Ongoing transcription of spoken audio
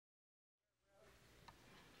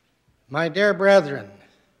My dear brethren,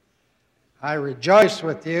 I rejoice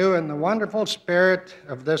with you in the wonderful spirit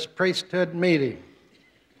of this priesthood meeting.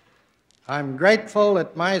 I'm grateful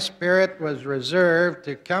that my spirit was reserved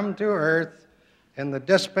to come to earth in the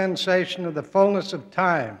dispensation of the fullness of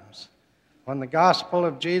times, when the gospel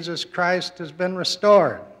of Jesus Christ has been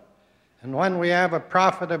restored, and when we have a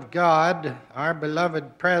prophet of God, our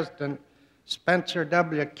beloved President Spencer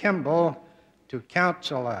W. Kimball, to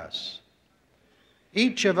counsel us.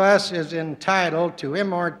 Each of us is entitled to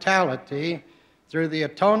immortality through the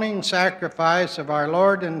atoning sacrifice of our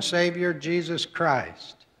Lord and Savior Jesus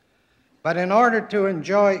Christ. But in order to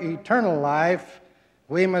enjoy eternal life,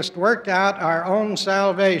 we must work out our own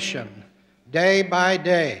salvation day by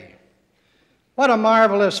day. What a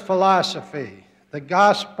marvelous philosophy, the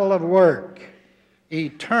gospel of work,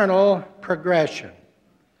 eternal progression.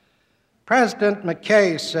 President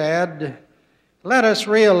McKay said, "Let us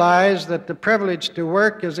realize that the privilege to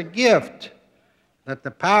work is a gift, that the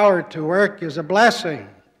power to work is a blessing,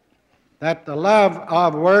 that the love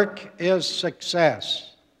of work is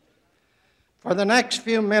success." For the next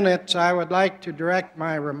few minutes, I would like to direct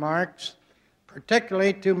my remarks,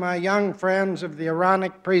 particularly to my young friends of the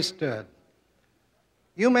Aaronic priesthood.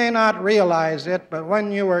 You may not realize it, but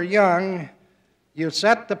when you are young, you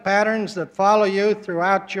set the patterns that follow you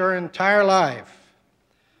throughout your entire life.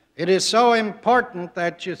 It is so important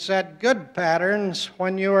that you set good patterns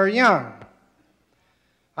when you are young.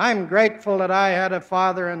 I'm grateful that I had a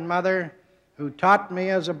father and mother who taught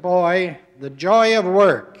me as a boy the joy of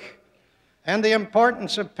work and the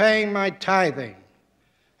importance of paying my tithing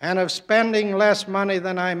and of spending less money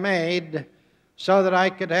than I made so that I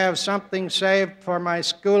could have something saved for my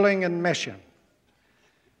schooling and mission.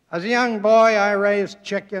 As a young boy, I raised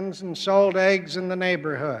chickens and sold eggs in the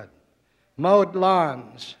neighborhood, mowed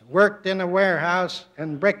lawns, worked in a warehouse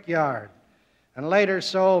and brickyard, and later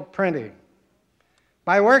sold printing.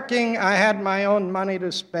 By working, I had my own money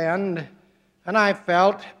to spend, and I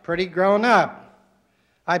felt pretty grown up.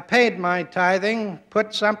 I paid my tithing,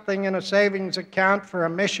 put something in a savings account for a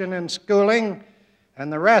mission and schooling,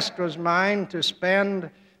 and the rest was mine to spend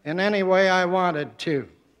in any way I wanted to.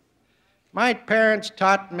 My parents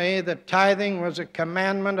taught me that tithing was a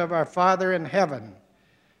commandment of our Father in heaven,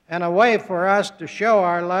 and a way for us to show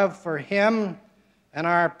our love for Him and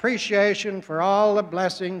our appreciation for all the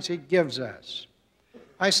blessings He gives us.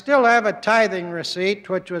 I still have a tithing receipt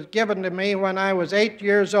which was given to me when I was 8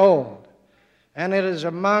 years old, and it is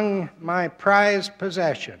among my prized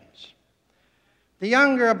possessions. The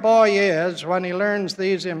younger a boy is when he learns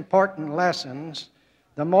these important lessons,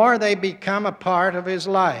 the more they become a part of his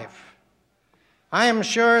life. I am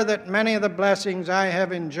sure that many of the blessings I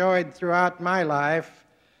have enjoyed throughout my life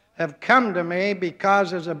have come to me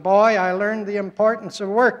because as a boy I learned the importance of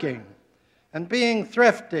working and being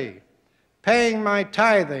thrifty, paying my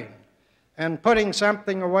tithing, and putting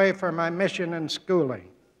something away for my mission and schooling.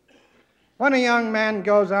 When a young man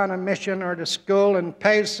goes on a mission or to school and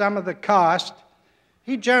pays some of the cost,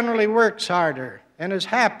 he generally works harder and is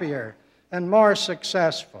happier and more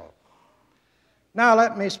successful. Now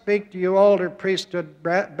let me speak to you older priesthood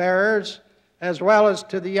bearers as well as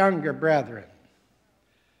to the younger brethren.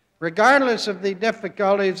 Regardless of the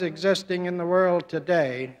difficulties existing in the world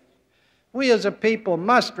today, we as a people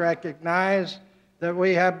must recognize that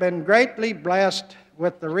we have been greatly blessed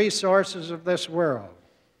with the resources of this world.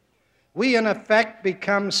 We, in effect,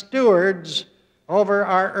 become stewards over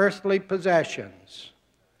our earthly possessions.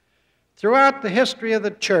 Throughout the history of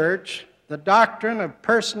the church, the doctrine of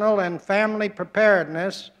personal and family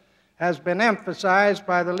preparedness has been emphasized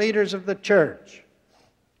by the leaders of the church.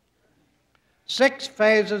 6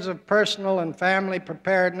 phases of personal and family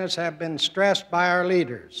preparedness have been stressed by our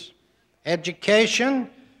leaders: education,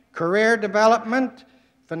 career development,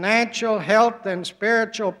 financial, health, and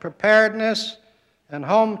spiritual preparedness, and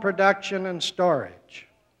home production and storage.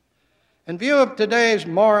 In view of today's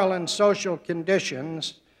moral and social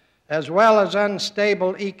conditions, as well as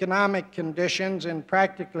unstable economic conditions in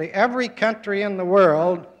practically every country in the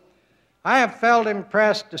world, I have felt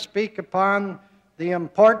impressed to speak upon the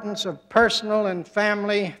importance of personal and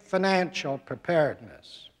family financial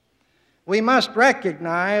preparedness. We must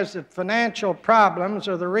recognize that financial problems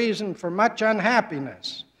are the reason for much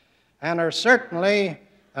unhappiness and are certainly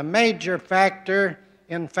a major factor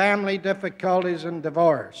in family difficulties and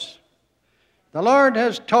divorce. The Lord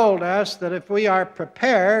has told us that if we are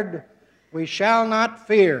prepared, we shall not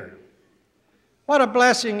fear. What a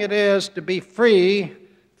blessing it is to be free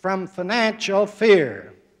from financial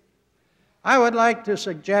fear. I would like to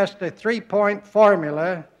suggest a 3-point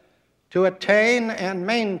formula to attain and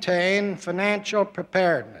maintain financial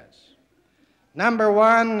preparedness. Number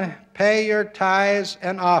 1, pay your tithes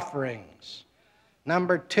and offerings.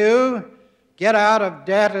 Number 2, get out of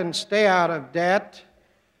debt and stay out of debt.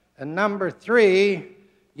 And number 3,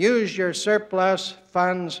 use your surplus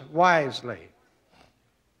funds wisely.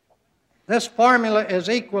 This formula is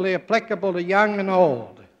equally applicable to young and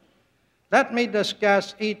old. Let me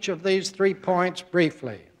discuss each of these 3 points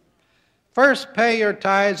briefly. First, pay your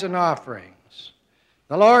tithes and offerings.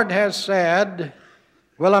 The Lord has said,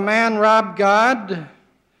 "Will a man rob God?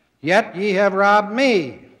 Yet ye have robbed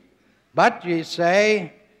me. But ye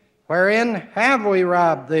say, Wherein have we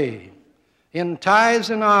robbed thee? In tithes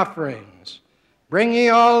and offerings. Bring ye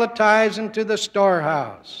all the tithes into the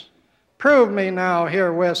storehouse. Prove me now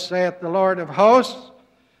herewith, saith the Lord of hosts,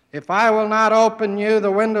 if I will not open you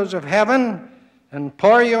the windows of heaven and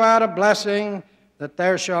pour you out a blessing, that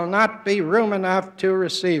there shall not be room enough to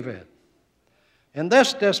receive it." In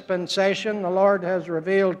this dispensation, the Lord has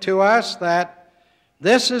revealed to us that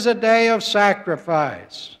this is a day of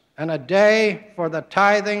sacrifice and a day for the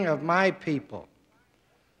tithing of my people.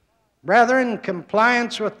 Brethren,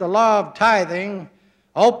 compliance with the law of tithing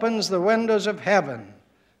opens the windows of heaven,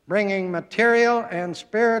 bringing material and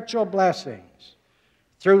spiritual blessings.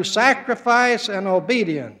 Through sacrifice and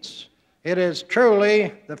obedience, it is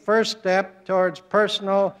truly the first step towards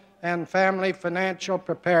personal and family financial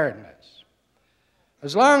preparedness.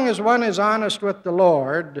 As long as one is honest with the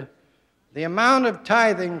Lord, the amount of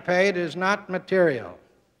tithing paid is not material.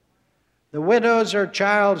 The widow's or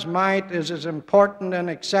child's mite is as important and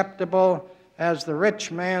acceptable as the rich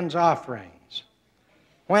man's offerings.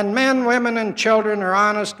 When men, women, and children are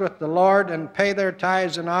honest with the Lord and pay their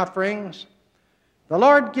tithes and offerings, the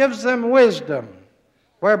Lord gives them wisdom,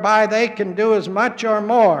 whereby they can do as much or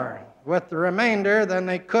more with the remainder than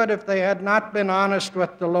they could if they had not been honest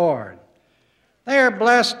with the Lord. They are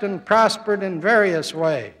blessed and prospered in various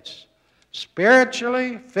ways,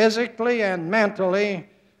 spiritually, physically, and mentally,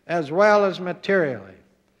 as well as materially.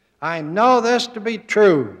 I know this to be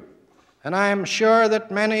true, and I am sure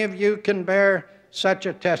that many of you can bear such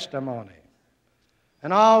a testimony.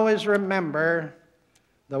 And always remember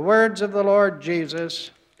the words of the Lord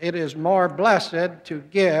Jesus, "It is more blessed to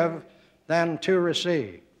give than to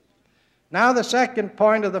receive." Now the second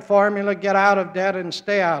point of the formula, get out of debt and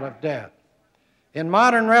stay out of debt. In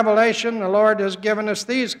modern revelation, the Lord has given us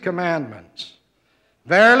these commandments.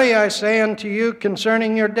 "Verily I say unto you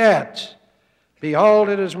concerning your debts, behold,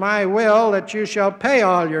 it is my will that you shall pay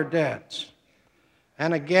all your debts."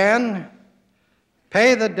 And again,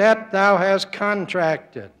 "Pay the debt thou hast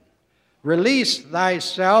contracted. Release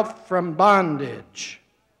thyself from bondage."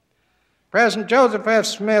 President Joseph F.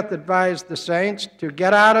 Smith advised the saints to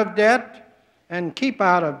get out of debt and keep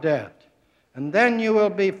out of debt, and then you will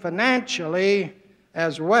be financially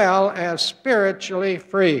as well as spiritually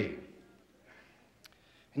free.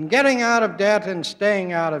 In getting out of debt and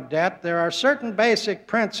staying out of debt, there are certain basic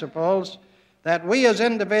principles that we as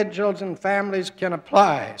individuals and families can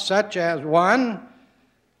apply, such as 1,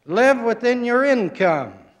 live within your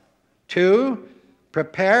income. 2,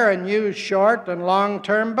 prepare and use short and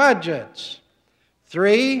long-term budgets.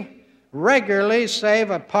 3, regularly save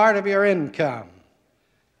a part of your income.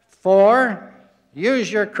 4,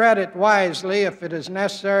 use your credit wisely if it is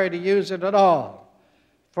necessary to use it at all.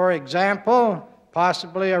 For example,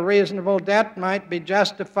 possibly a reasonable debt might be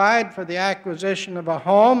justified for the acquisition of a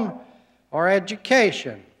home or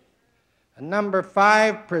education. And number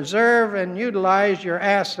 5, preserve and utilize your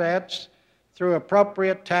assets through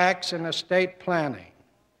appropriate tax and estate planning.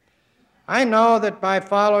 I know that by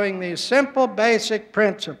following these simple basic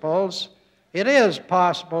principles, it is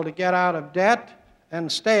possible to get out of debt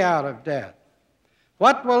and stay out of debt.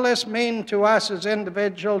 What will this mean to us as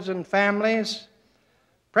individuals and families?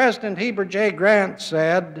 President Heber J. Grant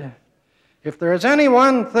said, "If there is any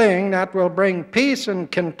one thing that will bring peace and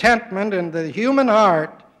contentment into the human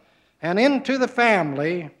heart and into the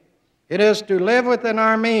family, it is to live within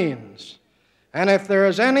our means. And if there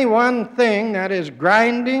is any one thing that is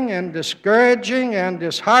grinding and discouraging and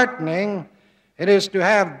disheartening, it is to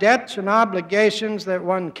have debts and obligations that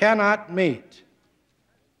one cannot meet."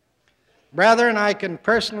 Brethren, I can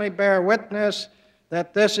personally bear witness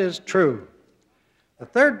that this is true. The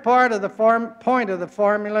third part of the point of the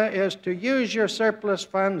formula is to use your surplus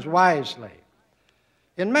funds wisely.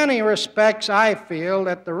 In many respects, I feel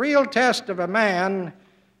that the real test of a man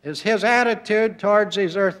is his attitude towards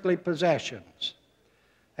his earthly possessions.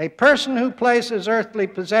 A person who places earthly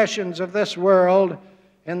possessions of this world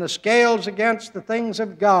in the scales against the things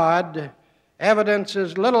of God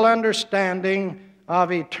evidences little understanding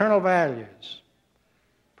of eternal values.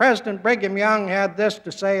 President Brigham Young had this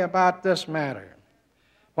to say about this matter.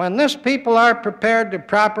 When this people are prepared to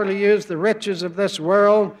properly use the riches of this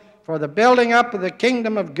world for the building up of the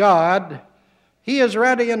kingdom of God, He is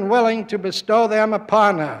ready and willing to bestow them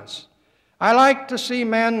upon us. I like to see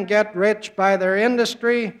men get rich by their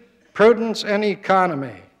industry, prudence, and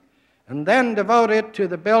economy, and then devote it to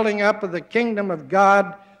the building up of the kingdom of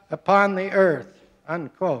God upon the earth,"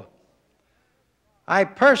 unquote. I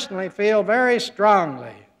personally feel very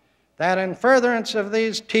strongly that in furtherance of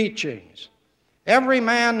these teachings, every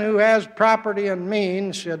man who has property and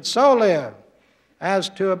means should so live as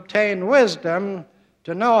to obtain wisdom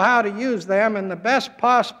to know how to use them in the best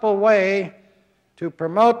possible way to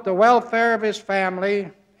promote the welfare of his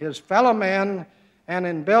family, his fellow men, and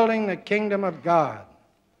in building the kingdom of God.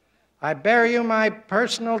 I bear you my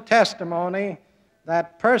personal testimony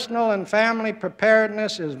that personal and family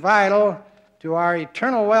preparedness is vital to our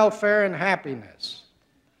eternal welfare and happiness.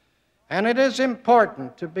 And it is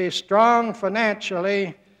important to be strong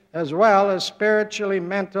financially as well as spiritually,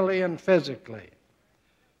 mentally, and physically.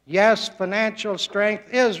 Yes, financial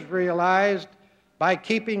strength is realized by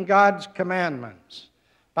keeping God's commandments,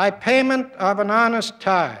 by payment of an honest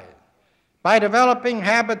tithe, by developing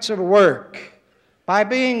habits of work, by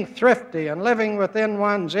being thrifty and living within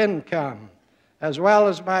one's income, as well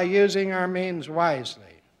as by using our means wisely.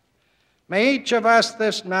 May each of us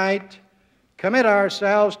this night commit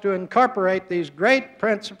ourselves to incorporate these great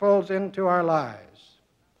principles into our lives.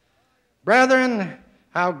 Brethren,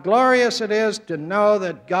 how glorious it is to know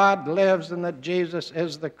that God lives and that Jesus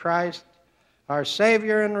is the Christ, our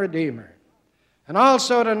Savior and Redeemer, and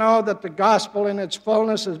also to know that the gospel in its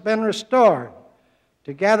fullness has been restored,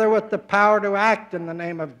 together with the power to act in the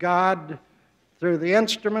name of God through the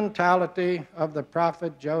instrumentality of the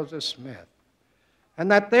prophet Joseph Smith,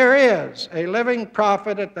 and that there is a living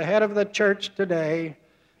prophet at the head of the church today,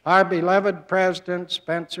 our beloved President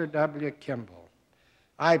Spencer W. Kimball.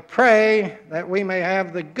 I pray that we may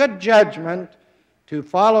have the good judgment to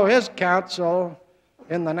follow his counsel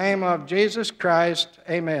in the name of Jesus Christ.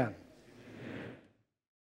 Amen.